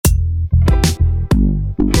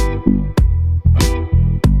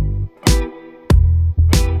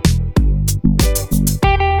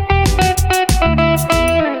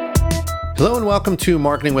welcome to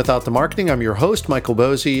Marketing Without the Marketing. I'm your host, Michael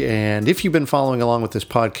Bosey, and if you've been following along with this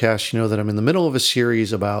podcast, you know that I'm in the middle of a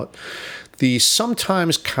series about the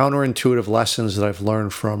sometimes counterintuitive lessons that I've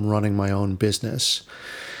learned from running my own business.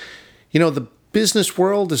 You know, the business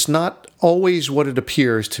world is not always what it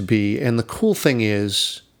appears to be, and the cool thing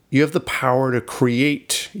is you have the power to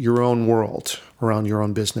create your own world around your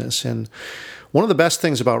own business. And one of the best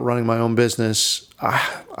things about running my own business,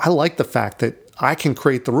 I like the fact that I can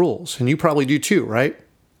create the rules, and you probably do too, right?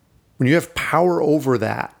 When you have power over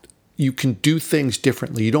that, you can do things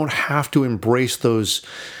differently. You don't have to embrace those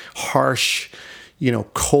harsh,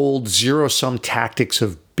 cold, zero-sum tactics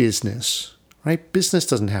of business, right? Business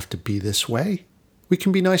doesn't have to be this way. We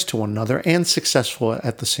can be nice to one another and successful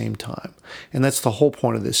at the same time. And that's the whole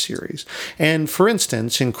point of this series. And for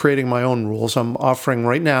instance, in creating my own rules, I'm offering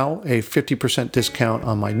right now a 50% discount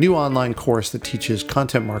on my new online course that teaches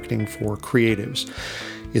content marketing for creatives.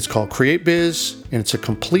 It's called Create Biz, and it's a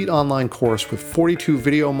complete online course with 42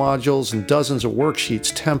 video modules and dozens of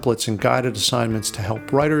worksheets, templates, and guided assignments to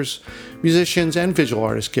help writers, musicians, and visual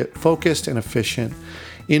artists get focused and efficient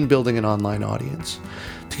in building an online audience.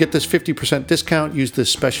 To get this 50% discount, use this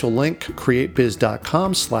special link,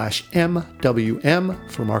 createbiz.com/MWM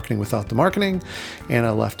for Marketing Without the Marketing, and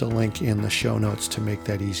I left a link in the show notes to make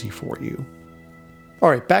that easy for you. All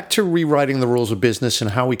right, back to rewriting the rules of business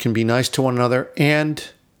and how we can be nice to one another and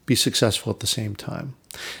be successful at the same time.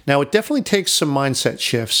 Now, it definitely takes some mindset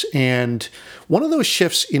shifts, and one of those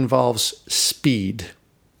shifts involves speed.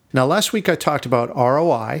 Now, last week I talked about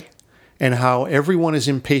ROI and how everyone is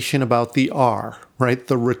impatient about the R, right?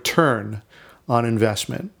 The return on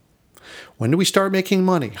investment. When do we start making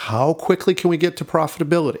money? How quickly can we get to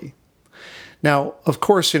profitability? Now, of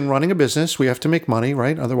course, in running a business, we have to make money,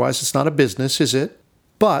 right? Otherwise, it's not a business, is it?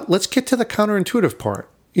 But let's get to the counterintuitive part.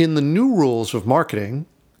 In the new rules of marketing,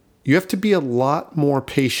 you have to be a lot more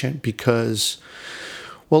patient because,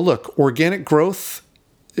 well, look, organic growth,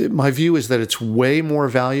 my view is that it's way more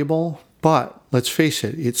valuable, but let's face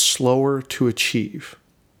it, it's slower to achieve.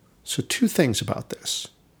 So two things about this.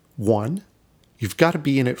 One, you've got to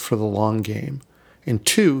be in it for the long game. And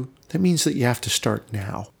two, that means that you have to start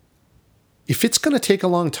now. If it's going to take a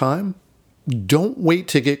long time, don't wait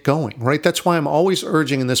to get going, right? That's why I'm always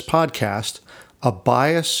urging in this podcast a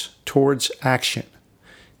bias towards action.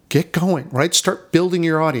 Get going, right? Start building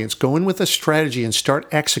your audience. Go in with a strategy and start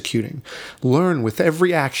executing. Learn with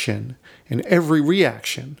every action and every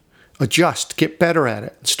reaction. Adjust, get better at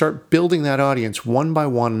it, and start building that audience one by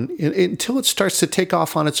one until it starts to take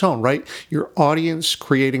off on its own, right? Your audience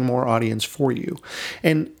creating more audience for you.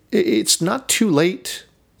 And it's not too late.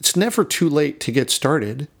 It's never too late to get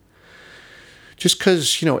started. Just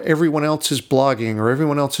because, everyone else is blogging or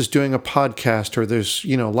everyone else is doing a podcast or there's,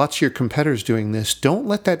 lots of your competitors doing this, don't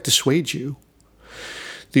let that dissuade you.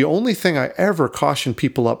 The only thing I ever caution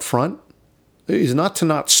people up front is not to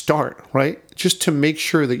not start, right? Just to make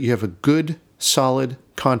sure that you have a good, solid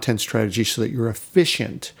content strategy so that you're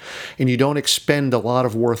efficient and you don't expend a lot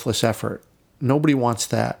of worthless effort. Nobody wants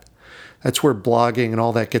that. That's where blogging and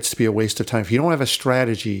all that gets to be a waste of time. If you don't have a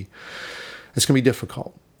strategy, it's going to be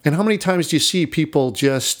difficult. And how many times do you see people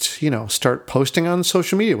just, start posting on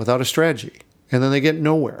social media without a strategy and then they get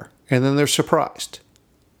nowhere and then they're surprised?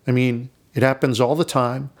 I mean, it happens all the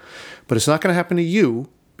time, but it's not going to happen to you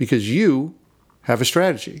because you have a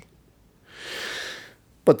strategy.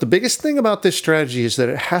 But the biggest thing about this strategy is that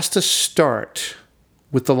it has to start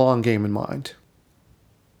with the long game in mind.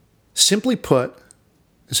 Simply put,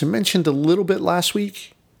 as I mentioned a little bit last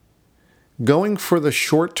week, going for the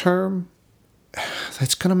short term,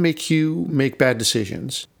 that's going to make you make bad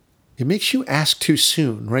decisions. It makes you ask too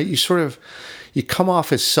soon, right? You come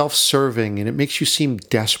off as self-serving and it makes you seem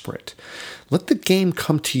desperate. Let the game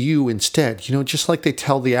come to you instead, just like they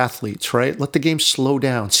tell the athletes, right? Let the game slow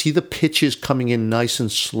down. See the pitches coming in nice and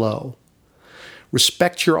slow.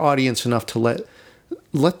 Respect your audience enough to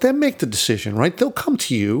let them make the decision, right? They'll come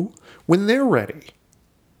to you when they're ready.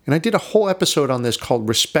 And I did a whole episode on this called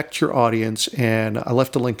Respect Your Audience, and I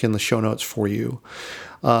left a link in the show notes for you.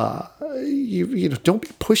 Don't be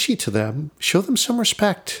pushy to them. Show them some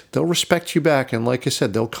respect. They'll respect you back. And like I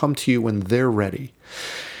said, they'll come to you when they're ready.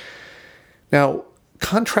 Now,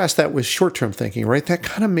 contrast that with short-term thinking, right? That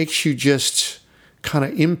kind of makes you just kind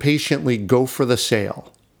of impatiently go for the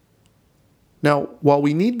sale. Now, while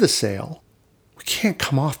we need the sale, we can't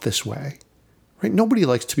come off this way, right? Nobody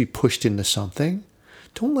likes to be pushed into something.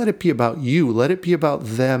 Don't let it be about you. Let it be about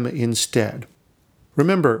them instead.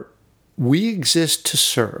 Remember, we exist to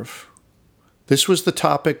serve. This was the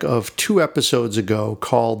topic of 2 episodes ago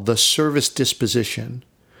called The Service Disposition.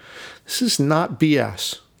 This is not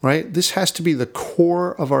BS. right? This has to be the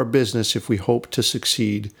core of our business if we hope to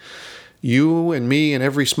succeed. You and me and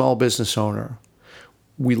every small business owner,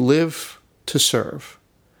 we live to serve.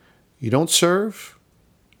 You don't serve,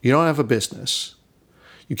 you don't have a business.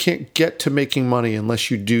 You can't get to making money unless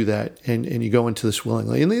you do that and you go into this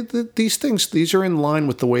willingly. And these are in line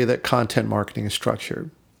with the way that content marketing is structured.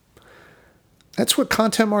 That's what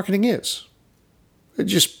content marketing is.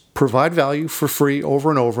 Just provide value for free over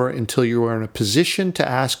and over until you are in a position to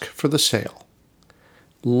ask for the sale.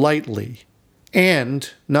 Lightly and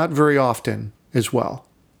not very often as well.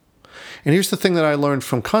 And here's the thing that I learned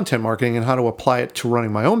from content marketing and how to apply it to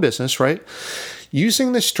running my own business, right?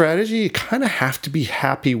 Using this strategy, you kind of have to be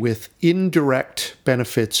happy with indirect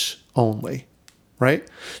benefits only, right?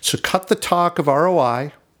 So cut the talk of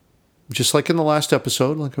ROI, just like in the last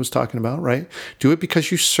episode, like I was talking about, right? Do it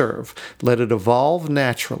because you serve. Let it evolve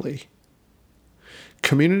naturally.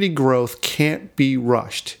 Community growth can't be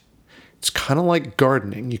rushed. It's kind of like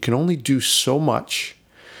gardening. You can only do so much,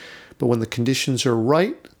 but when the conditions are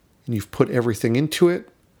right and you've put everything into it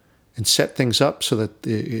and set things up so that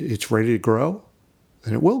it's ready to grow,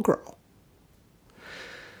 then it will grow.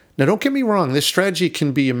 Now, don't get me wrong. This strategy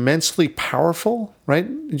can be immensely powerful, right?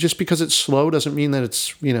 Just because it's slow doesn't mean that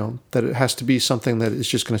it's, that it has to be something that is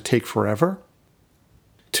just going to take forever.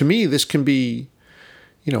 To me, this can be,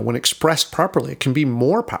 when expressed properly, it can be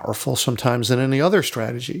more powerful sometimes than any other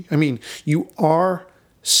strategy. I mean, you are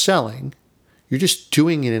selling, you're just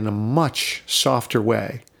doing it in a much softer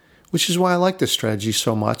way, which is why I like this strategy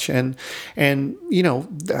so much. And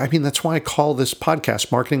that's why I call this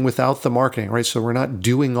podcast Marketing Without the Marketing, right? So we're not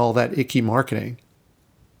doing all that icky marketing.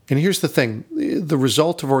 And here's the thing. The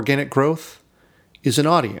result of organic growth is an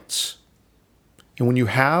audience. And when you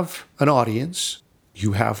have an audience,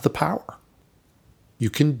 you have the power. You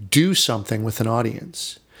can do something with an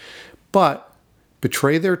audience. But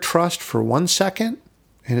betray their trust for 1 second,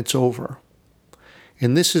 and it's over.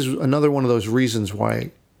 And this is another one of those reasons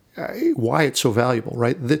why it's so valuable,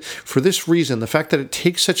 right? For this reason, the fact that it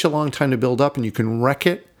takes such a long time to build up and you can wreck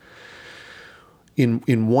it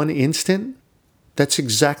in one instant, that's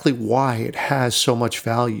exactly why it has so much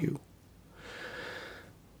value.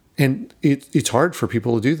 And it's hard for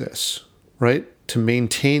people to do this, right? To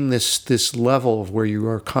maintain this level of where you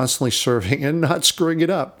are constantly serving and not screwing it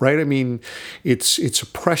up, right? I mean, it's a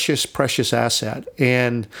precious, precious asset.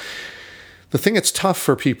 And the thing that's tough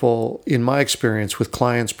for people, in my experience with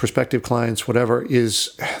clients, prospective clients, whatever,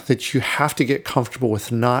 is that you have to get comfortable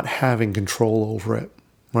with not having control over it,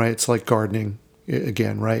 right? It's like gardening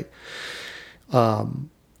again, right?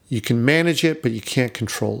 You can manage it, but you can't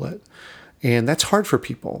control it. And that's hard for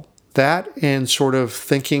people. That and sort of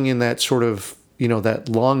thinking in that sort of, that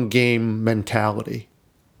long game mentality.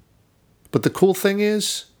 But the cool thing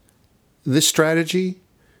is, this strategy,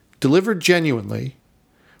 delivered genuinely,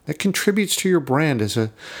 that contributes to your brand as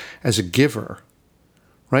a giver,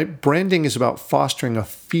 right? Branding is about fostering a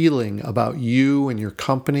feeling about you and your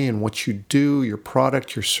company and what you do, your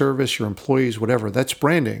product, your service, your employees, whatever. That's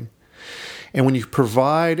branding. And when you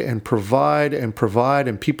provide and provide and provide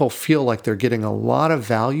and people feel like they're getting a lot of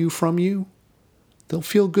value from you, they'll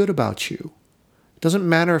feel good about you. It doesn't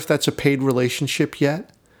matter if that's a paid relationship yet.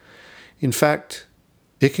 In fact,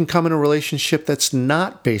 it can come in a relationship that's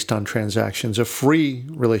not based on transactions, a free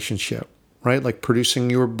relationship, right? Like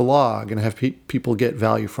producing your blog and have people get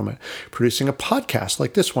value from it. Producing a podcast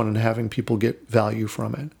like this one and having people get value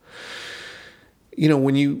from it.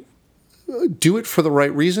 When you do it for the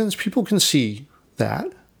right reasons, people can see that.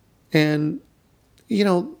 And,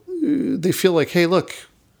 they feel like, hey, look,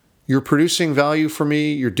 you're producing value for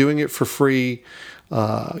me. You're doing it for free.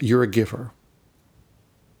 You're a giver.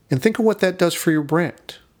 And think of what that does for your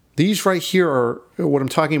brand. These right here are what I'm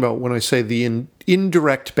talking about when I say the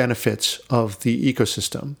indirect benefits of the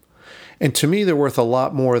ecosystem. And to me, they're worth a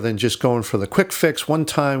lot more than just going for the quick fix, one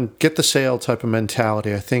time, get the sale type of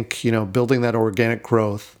mentality. I think, building that organic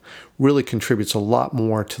growth really contributes a lot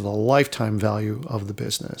more to the lifetime value of the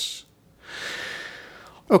business.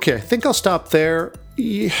 Okay, I think I'll stop there.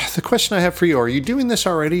 The question I have for you, are you doing this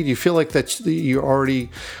already? Do you feel like that you already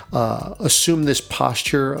assume this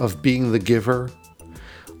posture of being the giver,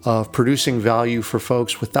 of producing value for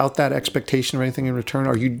folks without that expectation of anything in return?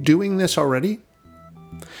 Are you doing this already?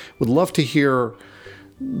 Would love to hear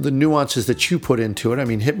the nuances that you put into it. I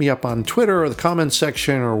mean, hit me up on Twitter or the comments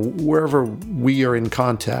section or wherever we are in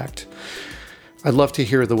contact. I'd love to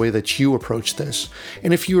hear the way that you approach this.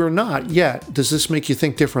 And if you are not yet, does this make you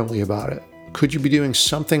think differently about it? Could you be doing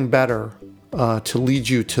something better to lead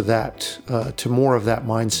you to that, to more of that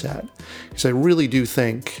mindset. Because I really do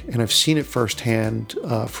think, and I've seen it firsthand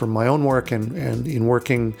from my own work and in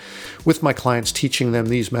working with my clients, teaching them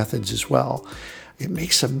these methods as well, it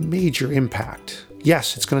makes a major impact.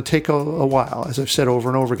 Yes, it's going to take a while, as I've said over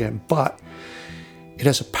and over again, but it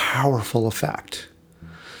has a powerful effect.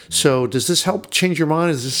 So does this help change your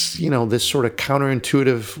mind? Is this, this sort of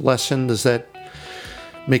counterintuitive lesson, does that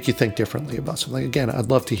make you think differently about something? Again,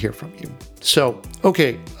 I'd love to hear from you. So,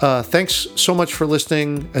 okay, thanks so much for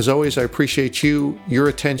listening. As always, I appreciate you, your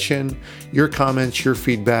attention, your comments, your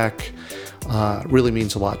feedback. It really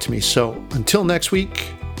means a lot to me. So until next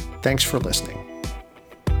week, thanks for listening.